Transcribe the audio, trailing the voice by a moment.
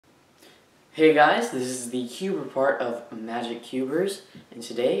Hey guys, this is the Cuber part of Magic Cubers, and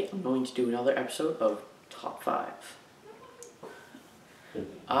today I'm going to do another episode of Top 5.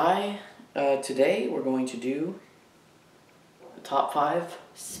 Today we're going to do the Top 5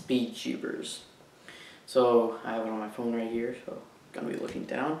 Speedcubers. So I have it on my phone right here, so I'm going to be looking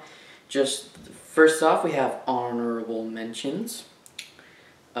down. Just first off, we have honorable mentions.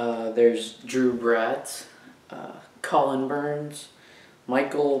 There's Drew Bratt, Colin Burns,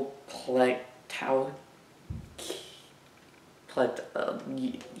 Michael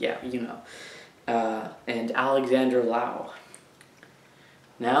and Alexander Lau.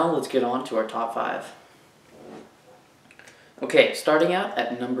 Now let's get on to our top 5. Okay, starting out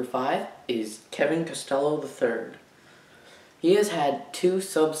at number 5 is Kevin Costello III. He has had 2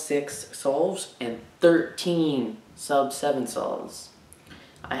 sub-6 solves and 13 sub-7 solves.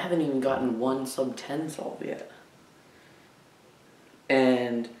 I haven't even gotten 1 sub-10 solve yet.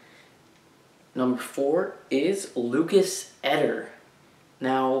 And number 4 is Lucas Eder.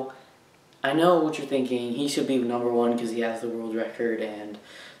 Now, I know what you're thinking. He should be number 1 because he has the world record and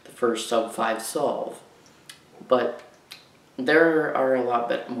the first sub-5 solve. But there are a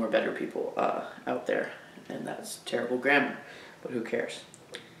lot more better people out there, and that's terrible grammar. But who cares?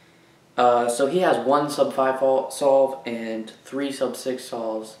 So he has 1 sub-5 solve and 3 sub-6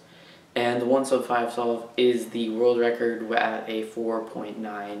 solves. And the 1 sub-5 solve is the world record at a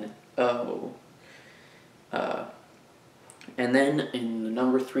 4.90. And then in the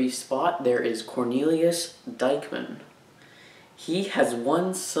number 3 spot, there is Cornelius Dijkman. He has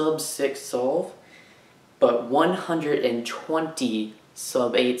 1 sub-6 solve, but 120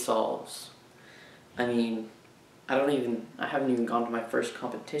 sub-8 solves. I mean, I haven't even gone to my first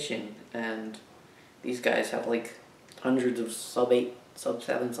competition, and these guys have like hundreds of sub-8,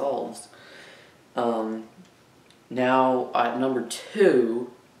 sub-7 solves. Now at number 2,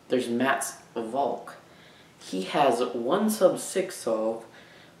 there's Mats Valk. He has 1 sub-6 solve,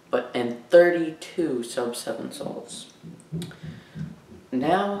 and 32 sub-7 solves.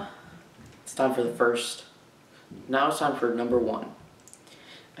 Now it's time for number 1.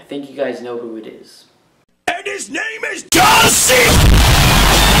 I think you guys know who it is. And his name is John C.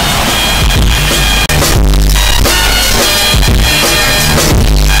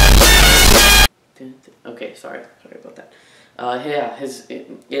 Okay, sorry about that.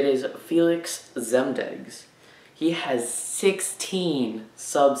 It is Felix Zemdegs. He has 16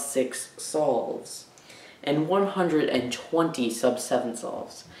 sub-6 solves and 120 sub-7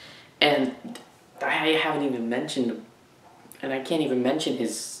 solves. And I haven't even mentioned, and I can't even mention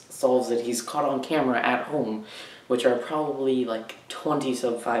his solves that he's caught on camera at home, which are probably like 20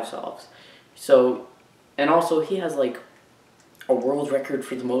 sub-5 solves. So, and also he has like a world record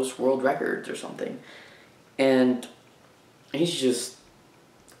for the most world records or something. And I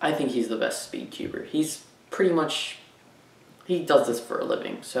think he's the best speed cuber. He's pretty much, he does this for a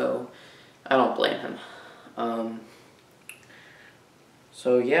living, so I don't blame him.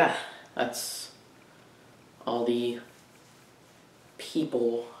 So yeah, that's all the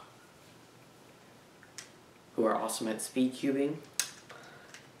people who are awesome at speed cubing.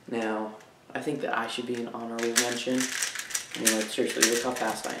 Now, I think that I should be an honorable mention. I mean, like, seriously, look how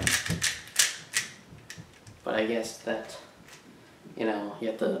fast I am. But I guess that, you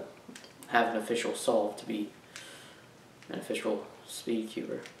have to have an official solve to be an official speed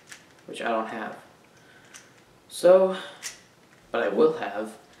cuber, which I don't have. So, but I will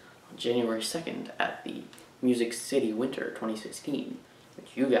have on January 2nd at the Music City Winter 2016,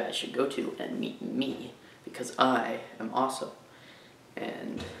 which you guys should go to and meet me, because I am awesome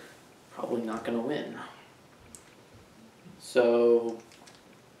and probably not gonna win. So,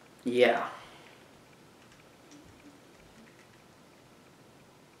 yeah.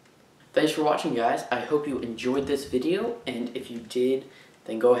 Thanks for watching, guys. I hope you enjoyed this video, and if you did,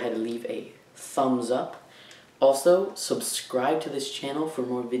 then go ahead and leave a thumbs up. Also, subscribe to this channel for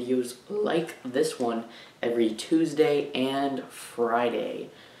more videos like this one every Tuesday and Friday.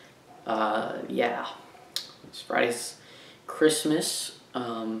 Yeah. It's Friday's Christmas.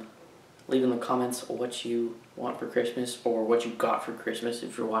 Leave in the comments what you want for Christmas or what you got for Christmas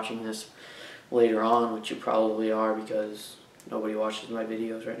if you're watching this later on, which you probably are because nobody watches my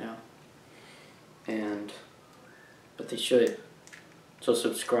videos right now. But they should. So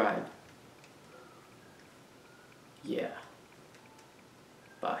subscribe. Yeah.